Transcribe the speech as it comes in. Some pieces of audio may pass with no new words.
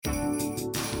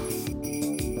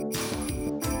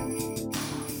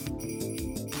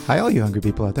Hi, all you hungry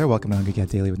people out there. Welcome to Hungry Cat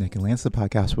Daily with Nick and Lance, the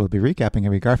podcast where we'll be recapping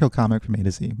every Garfield comic from A to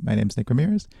Z. My name's Nick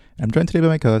Ramirez, and I'm joined today by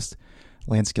my co-host,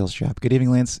 Lance Gilstrap. Good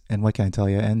evening, Lance, and what can I tell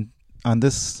you? And on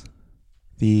this,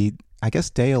 I guess,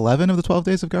 day 11 of the 12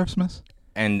 days of Garfmas?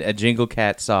 And a jingle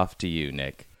cat's off to you,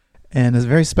 Nick. And a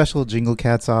very special jingle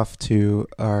cat's off to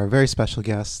our very special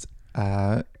guest,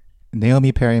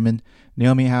 Naomi Perryman.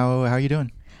 Naomi, how are you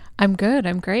doing? I'm good.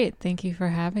 I'm great. Thank you for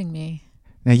having me.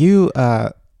 Now, you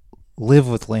live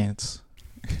with Lance.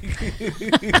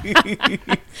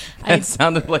 That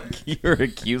sounded like you were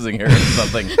accusing her of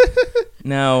something.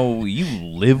 Now, you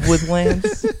live with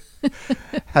Lance?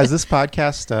 Has this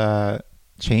podcast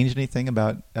changed anything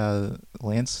about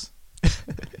Lance?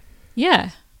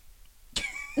 Yeah.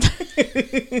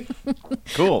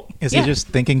 Cool. Is he just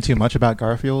thinking too much about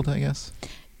Garfield, I guess?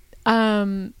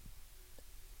 No.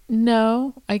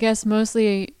 I guess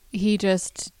mostly he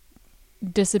just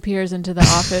disappears into the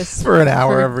office for an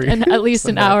hour at least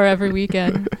an hour every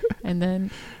weekend. And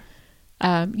then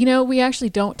we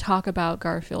actually don't talk about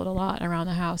Garfield a lot around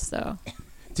the house, though.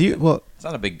 It's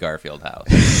not a big Garfield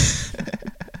house.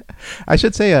 I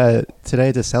should say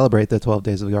today, to celebrate the 12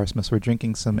 days of Garfmas, we're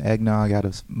drinking some eggnog out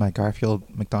of my Garfield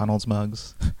McDonald's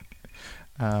mugs.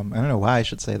 I don't know why I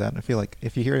should say that. I feel like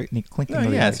if you hear it clinking,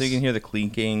 so you can hear the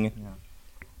clinking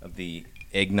of the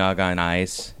eggnog on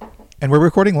ice. And we're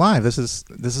recording live. This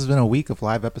has been a week of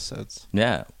live episodes.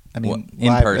 Yeah, I mean, in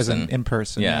live person. As in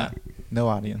person. Yeah, no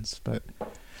audience. But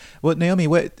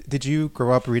Naomi, did you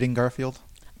grow up reading Garfield?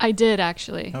 I did,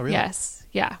 actually. Oh, really? Yes.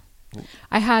 Yeah.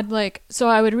 I had so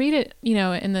I would read it,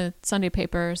 in the Sunday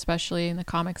paper, especially in the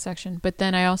comics section. But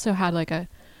then I also had at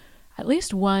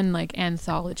least one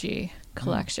anthology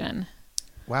collection.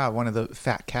 Wow, one of the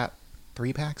Fat Cat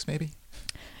 3-packs, maybe?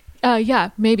 Yeah,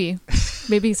 maybe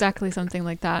exactly something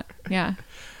like that. Yeah.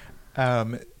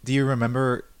 Do you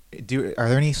remember? Are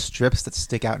there any strips that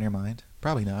stick out in your mind?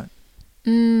 Probably not.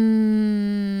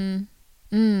 Did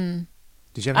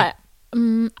you have?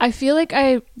 I feel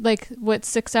like what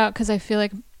sticks out, because I feel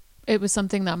like it was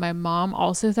something that my mom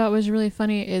also thought was really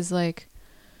funny, is all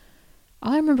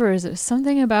I remember is it was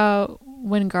something about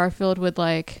when Garfield would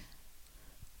like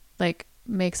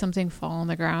make something fall on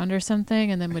the ground or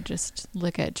something, and then would just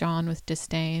look at John with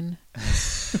disdain.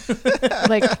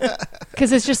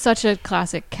 Because it's just such a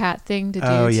classic cat thing to do,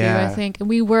 too, I think. And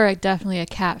we were definitely a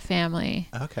cat family.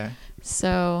 Okay.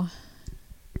 So.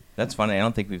 That's funny. I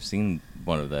don't think we've seen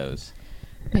one of those.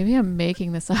 Maybe I'm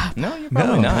making this up. No, you're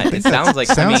probably not. It sounds like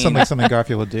something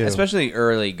Garfield would do. Especially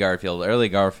early Garfield. Early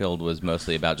Garfield was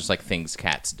mostly about just things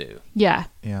cats do. Yeah.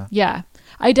 Yeah. Yeah.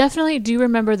 I definitely do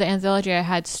remember the anthology I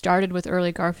had started with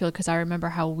early Garfield, because I remember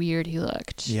how weird he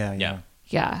looked. Yeah.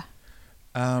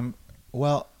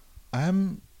 Well,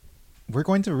 we're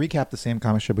going to recap the same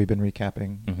comic strip we've been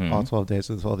recapping all 12 days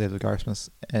of the 12 days of Garfmas,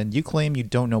 and you claim you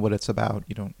don't know what it's about.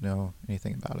 You don't know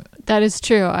anything about it. That is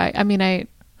true. I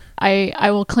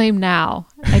will claim now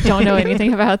I don't know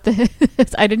anything about this.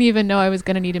 I didn't even know I was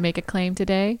going to need to make a claim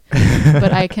today,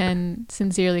 but I can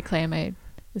sincerely claim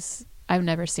I've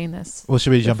never seen this. Well,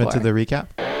 should we jump into the recap?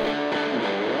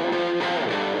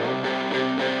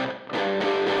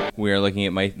 We are looking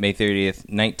at May 30th,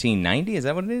 1990. Is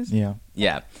that what it is? Yeah.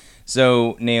 Yeah.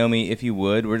 So, Naomi, if you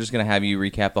would, we're just going to have you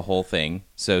recap the whole thing.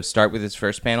 So start with this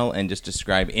first panel and just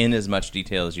describe in as much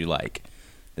detail as you like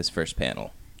this first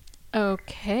panel.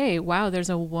 Okay. Wow, there's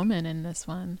a woman in this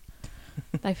one.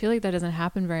 I feel like that doesn't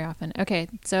happen very often. Okay,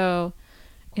 so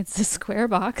it's a square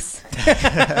box.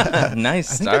 Nice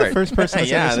start. I think the first person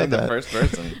the first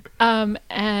person.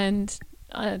 And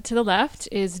to the left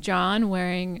is John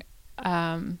wearing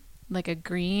a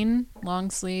green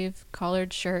long sleeve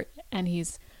collared shirt, and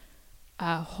he's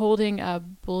holding a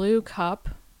blue cup.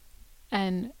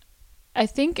 And I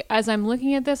think as I'm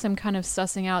looking at this, I'm kind of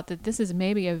sussing out that this is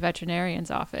maybe a veterinarian's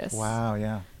office. Wow,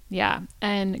 yeah. Yeah,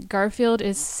 and Garfield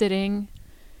is sitting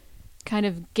kind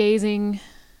of gazing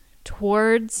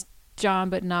towards John,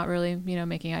 but not really,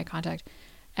 making eye contact.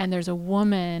 And there's a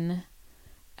woman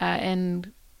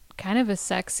in kind of a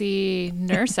sexy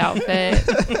nurse outfit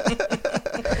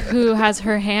who has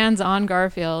her hands on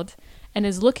Garfield and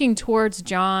is looking towards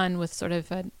John with sort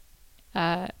of an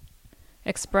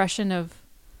expression of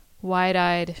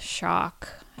wide-eyed shock.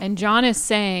 And John is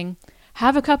saying,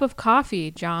 "Have a cup of coffee,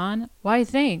 John. Why,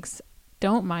 thanks.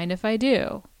 Don't mind if I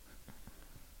do."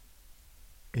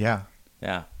 Yeah.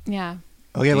 Yeah. Yeah.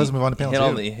 Okay, let's move on to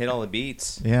panel 2. Hit all the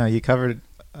beats. Yeah, you covered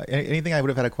anything I would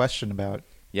have had a question about.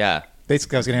 Yeah.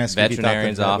 Basically, I was going to ask you if you thought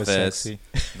veterinarian's that was office. sexy.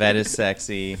 Vet is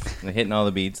sexy. Hitting all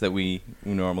the beats that we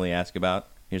normally ask about.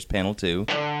 Here's panel 2.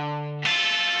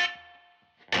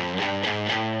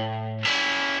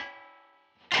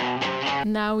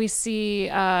 And now we see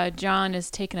John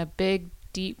is taking a big,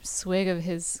 deep swig of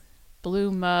his blue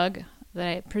mug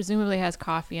that presumably has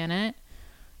coffee in it.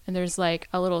 And there's like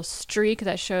a little streak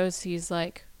that shows he's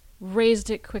like raised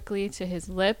it quickly to his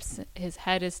lips. His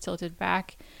head is tilted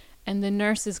back. And the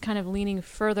nurse is kind of leaning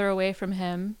further away from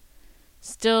him.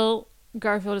 Still,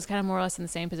 Garfield is kind of more or less in the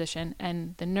same position.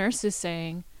 And the nurse is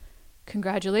saying,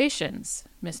 "Congratulations,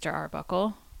 Mr.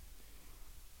 Arbuckle."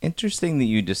 Interesting that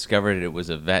you discovered it was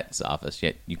a vet's office,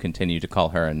 yet you continue to call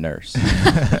her a nurse.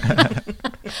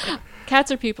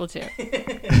 Cats are people too.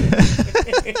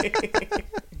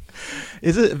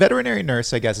 Is it veterinary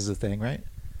nurse? I guess is a thing, right?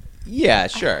 Yeah,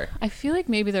 sure. I feel like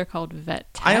maybe they're called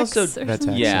vet techs. I also, or vet something.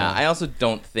 techs, yeah, I also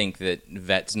don't think that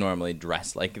vets normally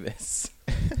dress like this.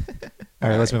 All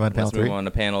right, let's move on to panel Let's move 3. on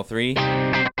to panel 3.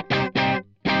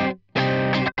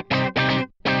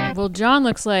 Well, John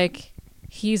looks like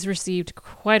he's received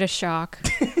quite a shock.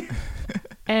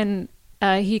 And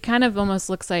he kind of almost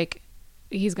looks like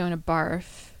he's going to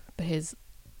barf, but his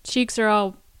cheeks are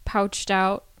all pouched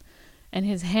out and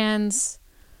his hands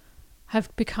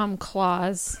have become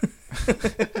claws.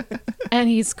 And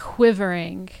he's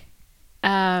quivering.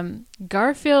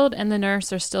 Garfield and the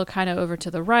nurse are still kind of over to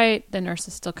the right. The nurse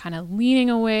is still kind of leaning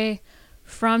away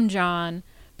from John,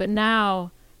 but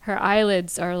now her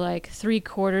eyelids are like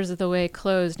 3/4 of the way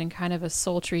closed in kind of a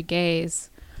sultry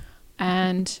gaze.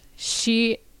 And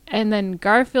then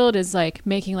Garfield is like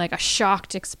making like a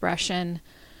shocked expression,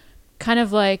 kind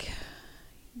of like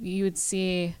you would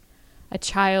see a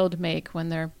child make when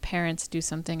their parents do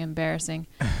something embarrassing.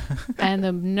 And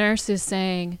the nurse is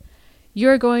saying,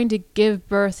 "You're going to give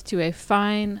birth to a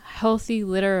fine, healthy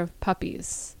litter of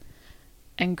puppies."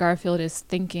 And Garfield is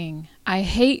thinking, "I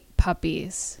hate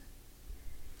puppies."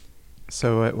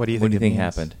 So what do you think? What do you think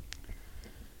means? happened?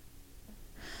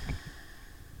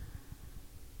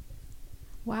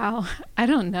 Wow, I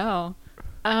don't know.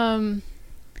 You're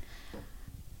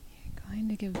going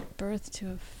to give birth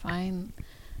to a fine...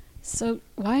 So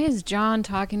why is John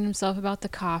talking to himself about the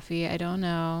coffee? I don't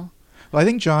know. Well, I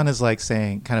think John is like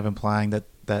saying, kind of implying that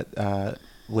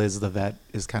Liz the vet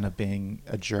is kind of being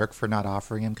a jerk for not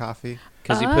offering him coffee.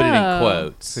 Because he put it in Oh.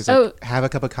 quotes. So he's like, "Have a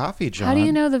cup of coffee, John." How do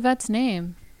you know the vet's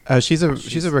name? She's a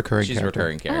recurring She's a character.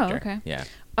 recurring character. Oh, okay. Yeah.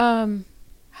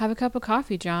 Have a cup of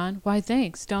coffee, John. Why,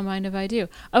 thanks. Don't mind if I do.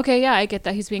 Okay, yeah, I get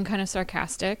that. He's being kind of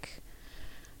sarcastic.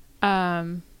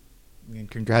 And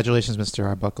congratulations, Mr.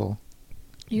 Arbuckle.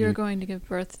 You're going to give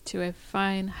birth to a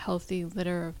fine, healthy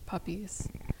litter of puppies.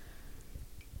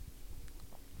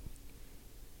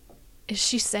 Is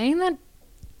she saying that?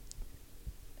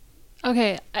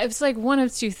 Okay, it's like one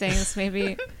of two things,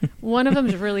 maybe. One of them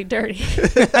is really dirty.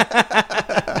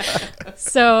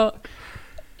 So,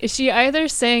 is she either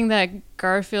saying that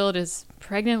Garfield is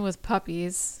pregnant with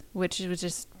puppies, which would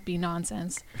just be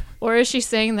nonsense, or is she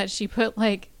saying that she put,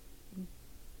 like,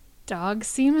 dog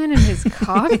semen in his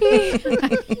coffee?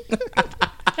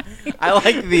 I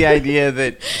like the idea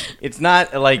that it's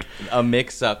not like a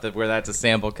mix-up where that's a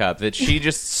sample cup, that she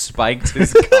just spiked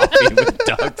his coffee with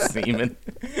dog semen.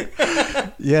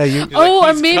 Yeah, you. Oh,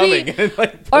 or he's maybe, coming, and,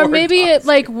 like, or poured maybe dog it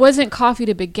like wasn't coffee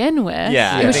to begin with.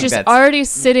 Yeah, it I was think just that's- already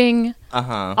sitting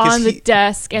Uh-huh. on the he-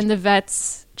 desk in the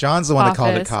vet's, John's the one that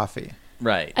called it office. coffee.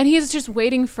 Right. and he's just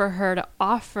waiting for her to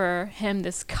offer him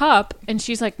this cup, and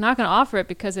she's like not going to offer it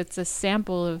because it's a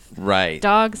sample of Right.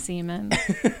 dog semen.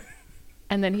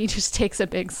 And then he just takes a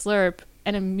big slurp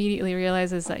and immediately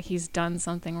realizes that he's done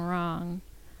something wrong.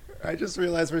 I just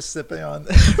realized we're sipping on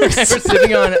We're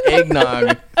sipping on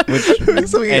eggnog, which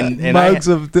so we got and mugs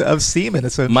of semen.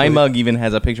 Essentially, my mug even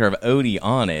has a picture of Odie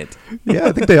on it. Yeah,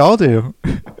 I think they all do.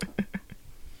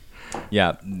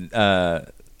 Yeah,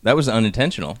 that was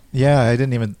unintentional. Yeah, I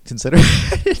didn't even consider.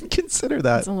 I didn't consider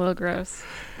that. It's a little gross.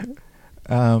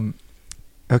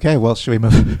 Okay, well, should we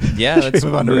move? Yeah, should let's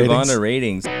we move on to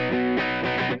ratings.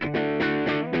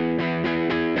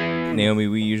 Naomi,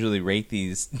 we usually rate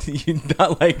these. You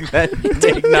not like that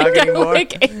eggnog anymore?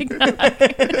 Like eggnog.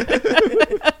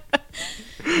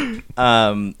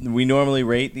 We normally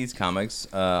rate these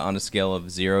comics on a scale of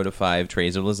 0 to 5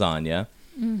 trays of lasagna,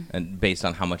 and based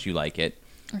on how much you like it.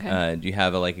 Okay. Do you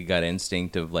have a gut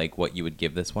instinct of like what you would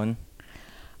give this one?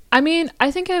 I mean,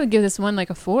 I think I would give this one like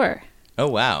a 4. Oh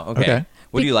wow! Okay. Okay.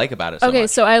 What do you like about it? So Okay, much?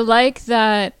 so I like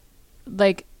that,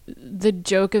 like, the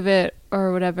joke of it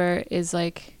or whatever is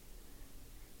like,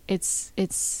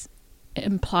 it's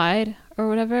implied or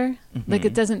whatever. Like,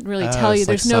 it doesn't really tell you. it's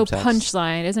like There's no subtext.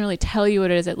 punchline. It doesn't really tell you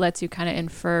what it is. It lets you kind of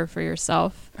infer for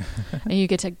yourself, and you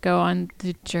get to go on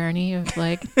the journey of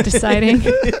like deciding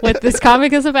what this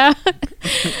comic is about.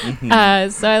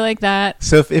 So I like that.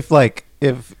 So if like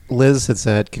if Liz had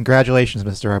said, "Congratulations,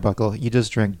 Mr. Arbuckle, you just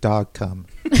drank dog cum."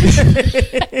 Then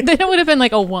it would have been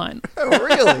like a 1. Oh,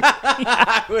 really?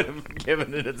 I would have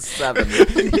given it a 7.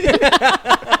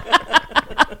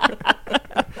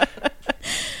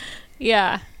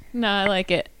 Yeah. No, I like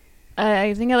it.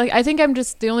 I think I'm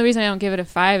just, the only reason I don't give it a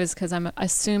 5 is because I'm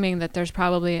assuming that there's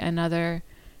probably another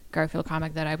Garfield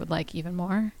comic that I would like even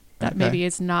more. That maybe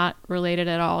is not related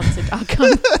at all to dog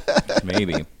cum.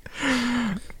 Maybe.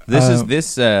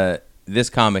 This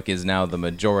comic is now the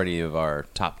majority of our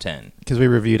top 10 Because we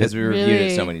reviewed because it. we reviewed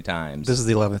it so many times. This is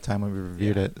the 11th time we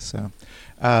reviewed it. So,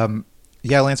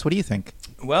 yeah, Lance, what do you think?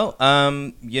 Well,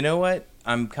 you know what?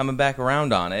 I'm coming back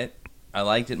around on it. I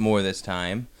liked it more this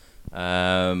time.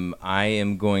 I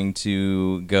am going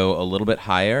to go a little bit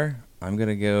higher. I'm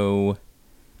gonna go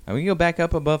back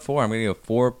up above 4. I'm gonna go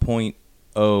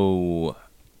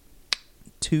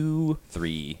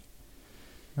 4.023.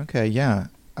 Okay, yeah.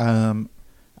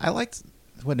 I liked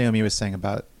what Naomi was saying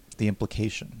about the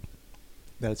implication,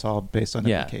 that it's all based on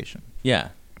Yeah. implication. Yeah.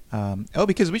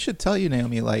 Because we should tell you,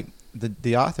 Naomi, like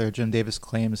the author, Jim Davis,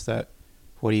 claims that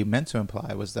what he meant to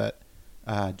imply was that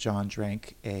John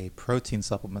drank a protein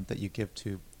supplement that you give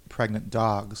to pregnant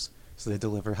dogs so they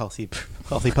deliver healthy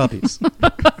puppies.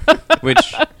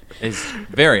 Which is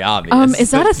very obvious.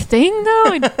 Is that a thing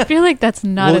though? I feel like that's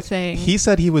not a thing. He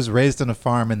said he was raised on a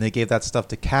farm and they gave that stuff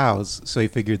to cows, so he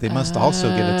figured they must also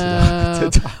give it to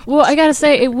dogs. Well, I gotta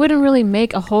say, it wouldn't really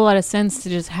make a whole lot of sense to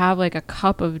just have like a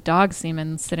cup of dog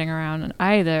semen sitting around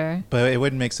either. But it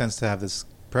wouldn't make sense to have this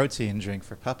protein drink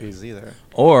for puppies either.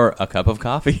 Or a cup of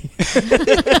coffee.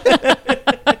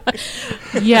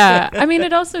 Yeah, I mean,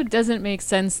 it also doesn't make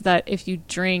sense that if you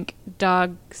drink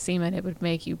dog semen, it would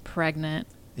make you pregnant.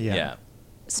 Yeah.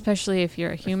 Especially if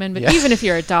you're a human, but Yeah. even if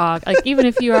you're a dog, like even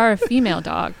if you are a female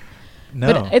dog.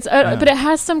 No. But it's but it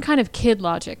has some kind of kid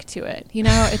logic to it. You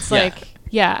know, it's Yeah. like,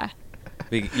 yeah.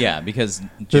 Because Jim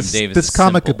this Davis this is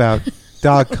comic simple. about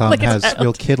dog cum Like a has child.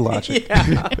 real kid logic.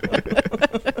 Yeah.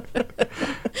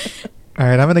 All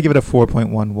right, I'm going to give it a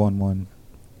 4.111.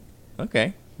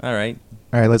 Okay. All right.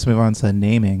 All right, let's move on to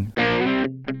naming.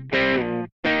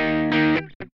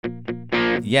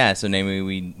 Yeah, so namely,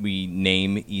 we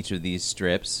name each of these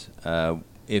strips.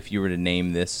 If you were to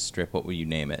name this strip, what would you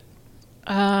name it?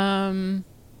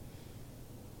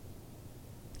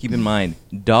 Keep in mind,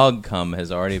 dog cum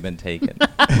has already been taken.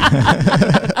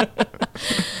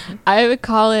 I would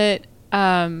call it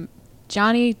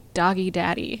Johnny Doggy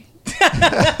Daddy.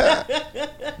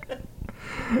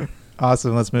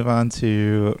 Awesome. Let's move on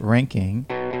to ranking.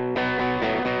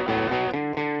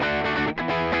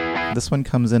 This one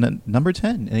comes in at number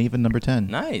 10, and even number 10.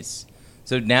 Nice.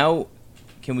 So now,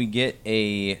 can we get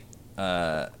a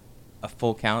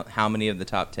full count? How many of the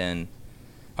top 10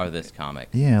 are this comic?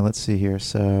 Yeah, let's see here.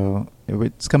 So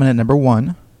it's coming in at number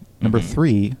 1, number Mhm.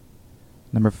 3,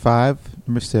 number 5,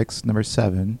 number 6, number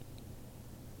 7,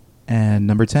 and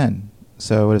number 10.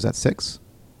 So what is that, 6?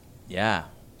 Yeah.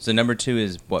 So number 2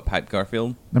 is what, Pipe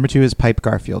Garfield? Number 2 is Pipe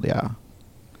Garfield, yeah.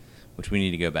 Which we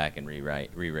need to go back and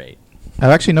re-rate.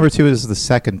 Actually, number 2 is the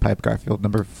second Pipe Garfield.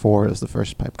 Number 4 is the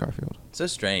first Pipe Garfield. So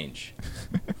strange.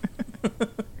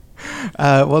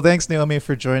 Well, thanks, Naomi,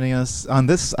 for joining us on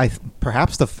this,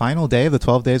 perhaps the final day of the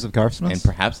 12 Days of Garfsmiths. And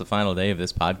perhaps the final day of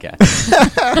this podcast.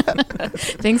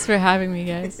 Thanks for having me,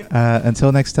 guys.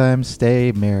 Until next time,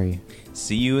 stay merry.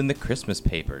 See you in the Christmas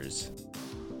papers.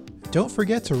 Don't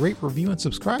forget to rate, review, and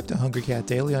subscribe to Hungry Cat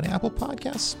Daily on Apple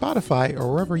Podcasts, Spotify,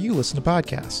 or wherever you listen to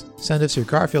podcasts. Send us your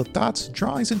Garfield thoughts,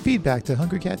 drawings, and feedback to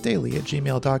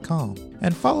hungrycatdaily@gmail.com.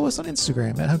 And follow us on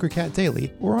Instagram at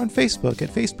hungrycatdaily or on Facebook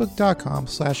at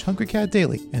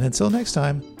facebook.com/hungrycatdaily. And until next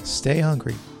time, stay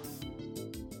hungry.